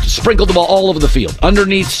could sprinkle the ball all over the field.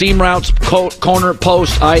 Underneath, seam routes, corner,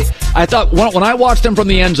 post. I thought, when I watched him from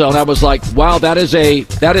the end zone, I was like, wow, that is a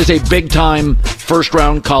big-time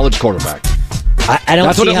first-round college quarterback.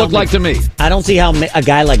 That's what it looked like to me. I don't see how a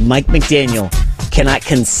guy like Mike McDaniel cannot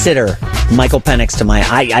consider Michael Penix to my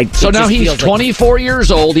eye. So now he's 24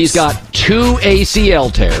 years old. He's got 2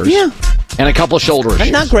 ACL tears and a couple of shoulder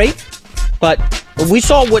issues. Not great, but we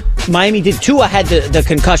saw what Miami did. Tua had the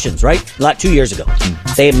concussions, right? 2 years ago.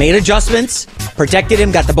 They made adjustments, protected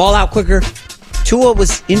him, got the ball out quicker. Tua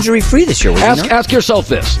was injury-free this year. Ask yourself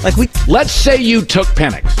this. Let's say you took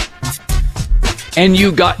Penix and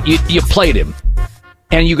you played him.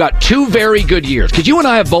 And you got 2 very good years. Because you and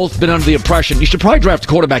I have both been under the impression you should probably draft a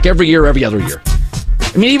quarterback every year, every other year.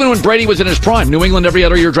 I mean, even when Brady was in his prime, New England every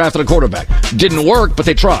other year drafted a quarterback. Didn't work, but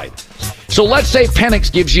they tried. So let's say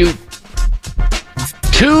Penix gives you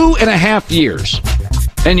 2.5 years.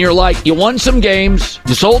 And you're like, you won some games,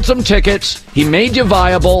 you sold some tickets, he made you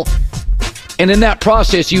viable, and in that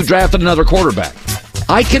process, you drafted another quarterback.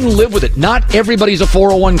 I can live with it. Not everybody's a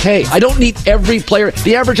 401k. I don't need every player.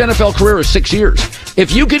 The average NFL career is 6 years.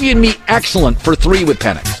 If you can be excellent for 3 with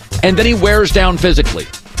Penix, and then he wears down physically,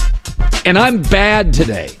 and I'm bad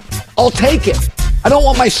today, I'll take it. I don't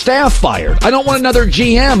want my staff fired. I don't want another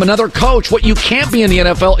GM, another coach. What you can't be in the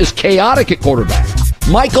NFL is chaotic at quarterback.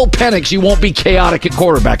 Michael Penix, you won't be chaotic at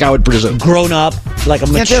quarterback, I would presume. Grown up, like a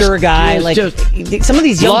mature guy. Some of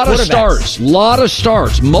these young quarterbacks. Lot of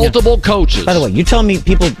starts, multiple coaches. By the way, you tell me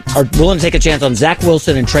people are willing to take a chance on Zach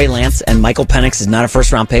Wilson and Trey Lance, and Michael Penix is not a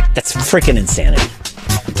first-round pick? That's freaking insanity.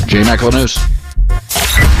 J-Mac News.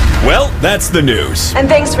 Well, that's the news. And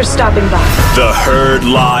thanks for stopping by. The Herd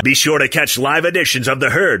Live. Be sure to catch live editions of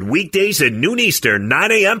The Herd weekdays at noon Eastern,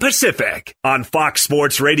 9 a.m. Pacific on Fox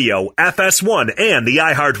Sports Radio, FS1, and the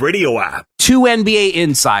iHeartRadio app. 2 NBA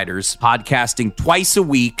insiders podcasting twice a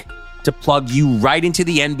week to plug you right into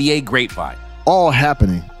the NBA grapevine. All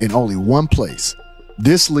happening in only one place.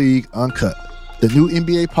 This League Uncut, the new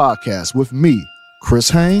NBA podcast with me,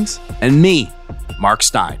 Chris Haynes, and me, Mark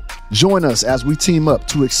Stein. Join us as we team up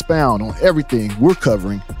to expound on everything we're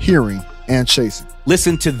covering, hearing, and chasing.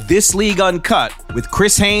 Listen to This League Uncut with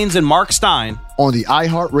Chris Haynes and Mark Stein on the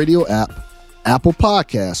iHeartRadio app, Apple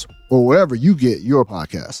Podcasts, or wherever you get your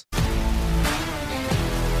podcasts.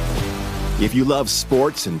 If you love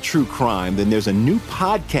sports and true crime, then there's a new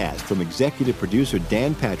podcast from executive producer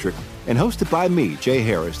Dan Patrick and hosted by me, Jay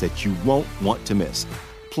Harris, that you won't want to miss.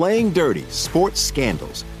 Playing Dirty: Sports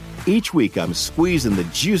Scandals. Each week, I'm squeezing the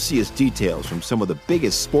juiciest details from some of the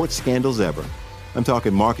biggest sports scandals ever. I'm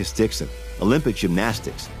talking Marcus Dixon, Olympic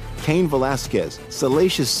gymnastics, Cain Velasquez,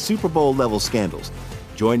 salacious Super Bowl-level scandals.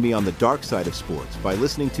 Join me on the dark side of sports by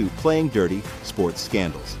listening to Playing Dirty: Sports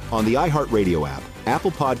Scandals on the iHeartRadio app,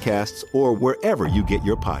 Apple Podcasts, or wherever you get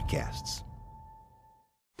your podcasts.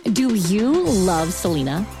 Do you love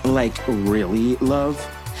Selena? Like, really love?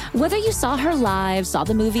 Whether you saw her live, saw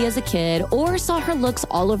the movie as a kid, or saw her looks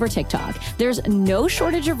all over TikTok, there's no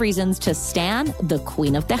shortage of reasons to stan the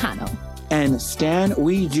Queen of Tejano. And Stan,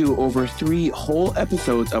 we do over 3 whole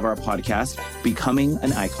episodes of our podcast, Becoming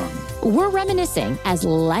an Icon. We're reminiscing as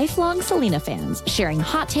lifelong Selena fans, sharing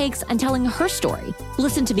hot takes and telling her story.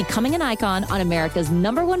 Listen to Becoming an Icon on America's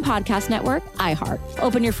 #1 podcast network, iHeart.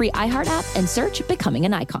 Open your free iHeart app and search Becoming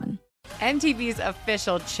an Icon. MTV's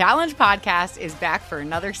official Challenge podcast is back for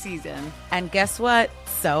another season. And guess what?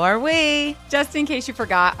 So are we. Just in case you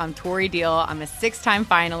forgot, I'm Tori Deal. I'm a 6-time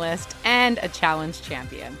finalist and a Challenge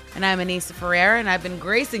champion. And I'm Anissa Ferreira, and I've been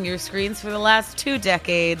gracing your screens for the last 2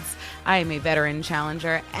 decades. I am a veteran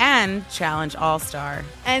challenger and Challenge All-Star.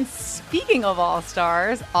 And speaking of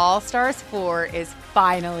All-Stars, All-Stars 4 is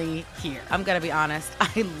finally here. I'm going to be honest.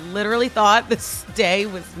 I literally thought this day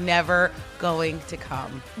was never going to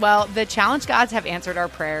come. Well, the Challenge gods have answered our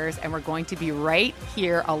prayers, and we're going to be right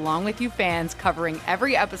here along with you fans covering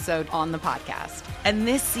every episode on the podcast. And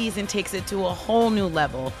this season takes it to a whole new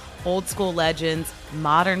level. Old school legends,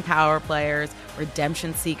 modern power players,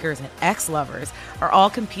 redemption seekers, and ex-lovers are all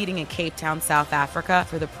competing in Cape Town, South Africa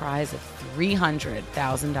for the prize of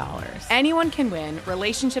 $300,000. Anyone can win,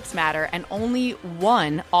 relationships matter, and only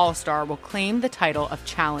one All-Star will claim the title of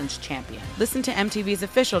Challenge champion. Listen to MTV's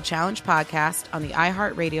official Challenge podcast on the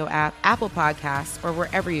iHeartRadio app, Apple Podcasts, or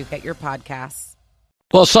wherever you get your podcasts.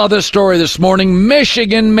 Well, saw this story this morning.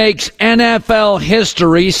 Michigan makes NFL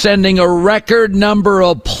history, sending a record number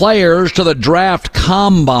of players to the draft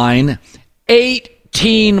combine.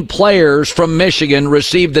 18 players from Michigan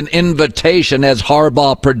received an invitation, as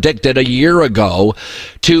Harbaugh predicted a year ago,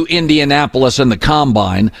 to Indianapolis in the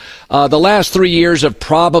combine. The last 3 years have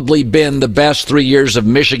probably been the best 3 years of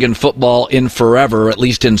Michigan football in forever, at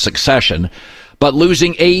least in succession. But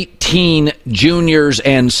losing 18 juniors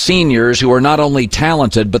and seniors who are not only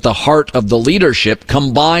talented, but the heart of the leadership,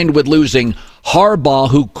 combined with losing Harbaugh,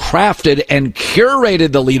 who crafted and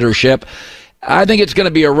curated the leadership, I think it's going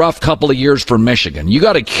to be a rough couple of years for Michigan. You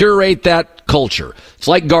got to curate that culture. It's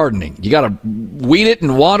like gardening. You got to weed it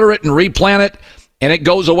and water it and replant it, and it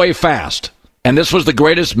goes away fast. And this was the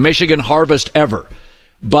greatest Michigan harvest ever.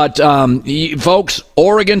 But, folks,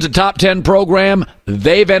 Oregon's a top 10 program.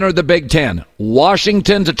 They've entered the Big Ten.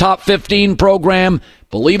 Washington's a top 15 program.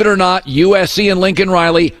 Believe it or not, USC and Lincoln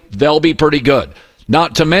Riley, they'll be pretty good.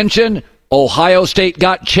 Not to mention, Ohio State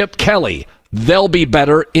got Chip Kelly. They'll be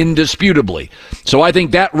better, indisputably. So I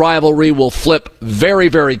think that rivalry will flip very,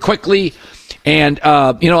 very quickly. And,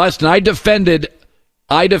 listen, I defended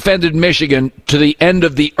Michigan to the end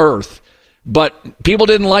of the earth. But people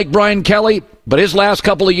didn't like Brian Kelly. But his last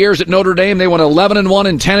couple of years at Notre Dame, they went 11-1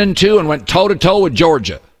 and 10-2 and went toe-to-toe with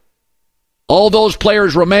Georgia. All those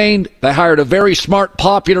players remained. They hired a very smart,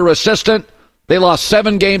 popular assistant. They lost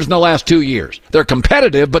 7 games in the last 2 years. They're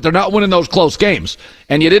competitive, but they're not winning those close games.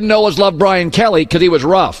 And you didn't always love Brian Kelly because he was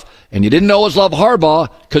rough. And you didn't always love Harbaugh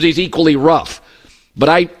because he's equally rough.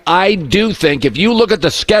 But I do think if you look at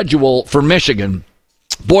the schedule for Michigan,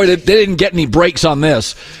 Boy, they didn't get any breaks on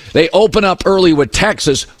this. They open up early with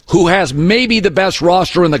Texas, who has maybe the best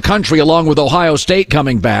roster in the country, along with Ohio State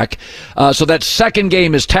coming back. So that second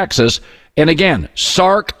game is Texas. And again,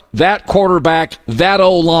 Sark, that quarterback, that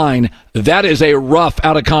O-line, that is a rough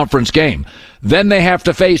out-of-conference game. Then they have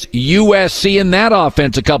to face USC in that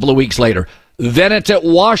offense a couple of weeks later. Then it's at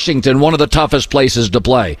Washington, one of the toughest places to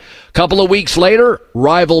play. A couple of weeks later,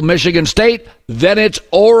 rival Michigan State. Then it's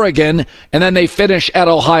Oregon, and then they finish at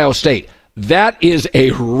Ohio State. That is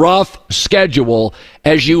a rough schedule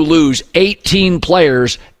as you lose 18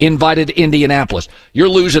 players invited to Indianapolis. You're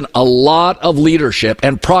losing a lot of leadership,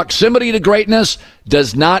 and proximity to greatness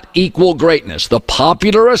does not equal greatness. The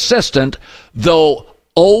popular assistant, though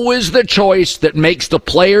always the choice that makes the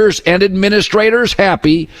players and administrators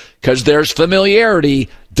happy because there's familiarity,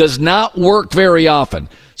 does not work very often.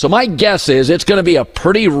 So my guess is it's going to be a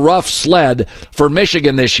pretty rough sled for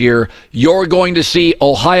Michigan this year. You're going to see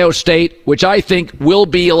Ohio State, which I think will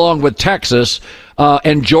be, along with Texas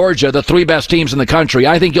and Georgia, the three best teams in the country.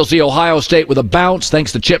 I think you'll see Ohio State with a bounce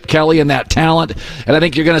thanks to Chip Kelly and that talent. And I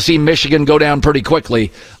think you're going to see Michigan go down pretty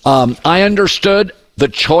quickly. I understood the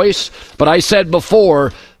choice, but I said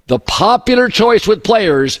before, the popular choice with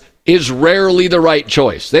players is rarely the right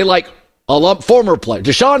choice. They like a former player.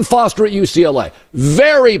 Deshaun Foster at UCLA,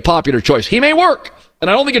 very popular choice. He may work, and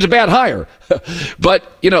I don't think it's a bad hire.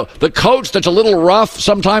 But, the coach that's a little rough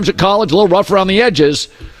sometimes at college, a little rough around the edges,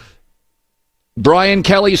 Brian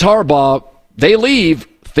Kelly's Harbaugh, they leave.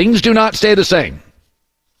 Things do not stay the same.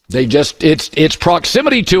 They just, it's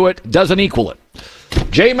proximity to it doesn't equal it.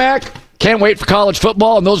 J-Mac, can't wait for college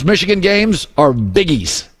football, and those Michigan games are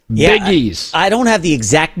biggies. Yeah, biggies. I don't have the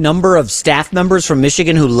exact number of staff members from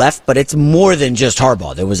Michigan who left, but it's more than just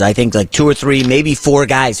Harbaugh. There was, I think, like 2 or 3, maybe 4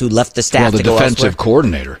 guys who left the staff to go elsewhere. The defensive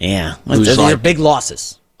coordinator. Yeah. These are big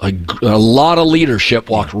losses. A lot of leadership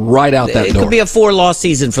walked right out that door. It could be a 4-loss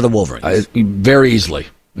season for the Wolverines. Very easily.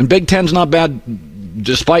 And Big Ten's not bad,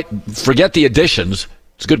 forget the additions.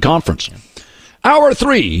 It's a good conference. Hour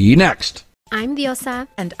 3, next. I'm Diosa.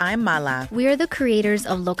 And I'm Mala. We are the creators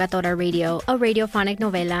of Locatora Radio, a radiophonic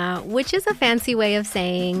novela, which is a fancy way of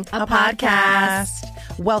saying a podcast.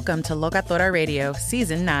 Welcome to Locatora Radio,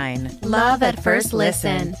 Season 9. Love at first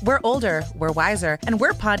listen. We're older, we're wiser, and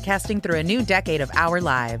we're podcasting through a new decade of our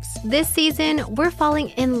lives. This season, we're falling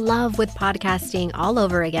in love with podcasting all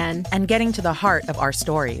over again. And getting to the heart of our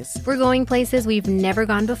stories. We're going places we've never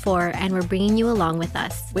gone before, and we're bringing you along with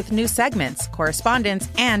us. With new segments, correspondence,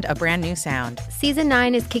 and a brand new sound. Season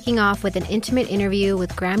 9 is kicking off with an intimate interview with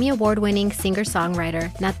Grammy Award-winning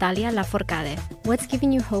singer-songwriter Natalia Lafourcade. What's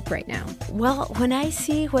giving you hope right now? Well, when I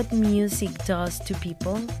see what music does to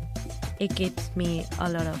people, it gives me a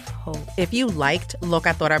lot of hope. If you liked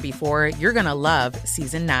Locatora before, you're going to love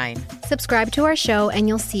Season 9. Subscribe to our show and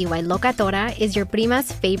you'll see why Locatora is your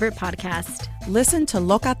prima's favorite podcast. Listen to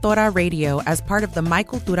Locatora Radio as part of the My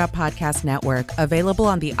Cultura Podcast Network, available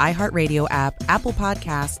on the iHeartRadio app, Apple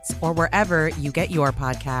Podcasts, or wherever you get your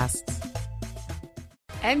podcasts.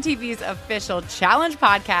 MTV's official Challenge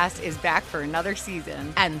podcast is back for another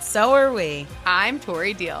season. And so are we. I'm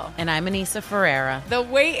Tori Deal. And I'm Anissa Ferreira. The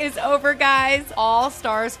wait is over, guys. All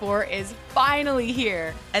Stars 4 is finally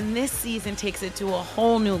here. And this season takes it to a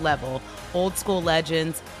whole new level. Old school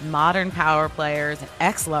legends, modern power players, and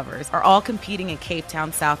ex-lovers are all competing in Cape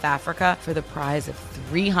Town, South Africa for the prize of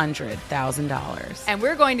 $300,000. And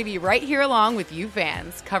we're going to be right here along with you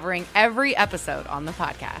fans, covering every episode on the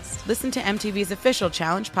podcast. Listen to MTV's official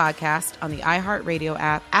Challenge podcast on the iHeartRadio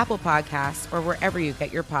app, Apple Podcasts, or wherever you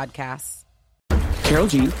get your podcasts. Karol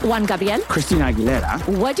G, Juan Gabriel, Christina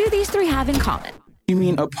Aguilera. What do these 3 have in common? You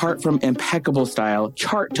mean apart from impeccable style,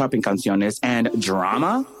 chart-topping canciones, and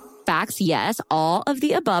drama? Facts, yes, all of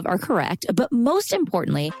the above are correct, but most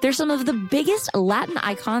importantly, they're some of the biggest Latin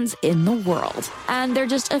icons in the world. And they're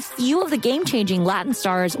just a few of the game-changing Latin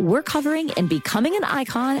stars we're covering in Becoming an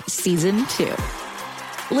Icon Season 2.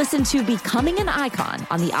 Listen to Becoming an Icon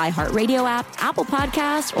on the iHeartRadio app, Apple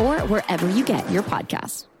Podcasts, or wherever you get your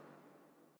podcasts.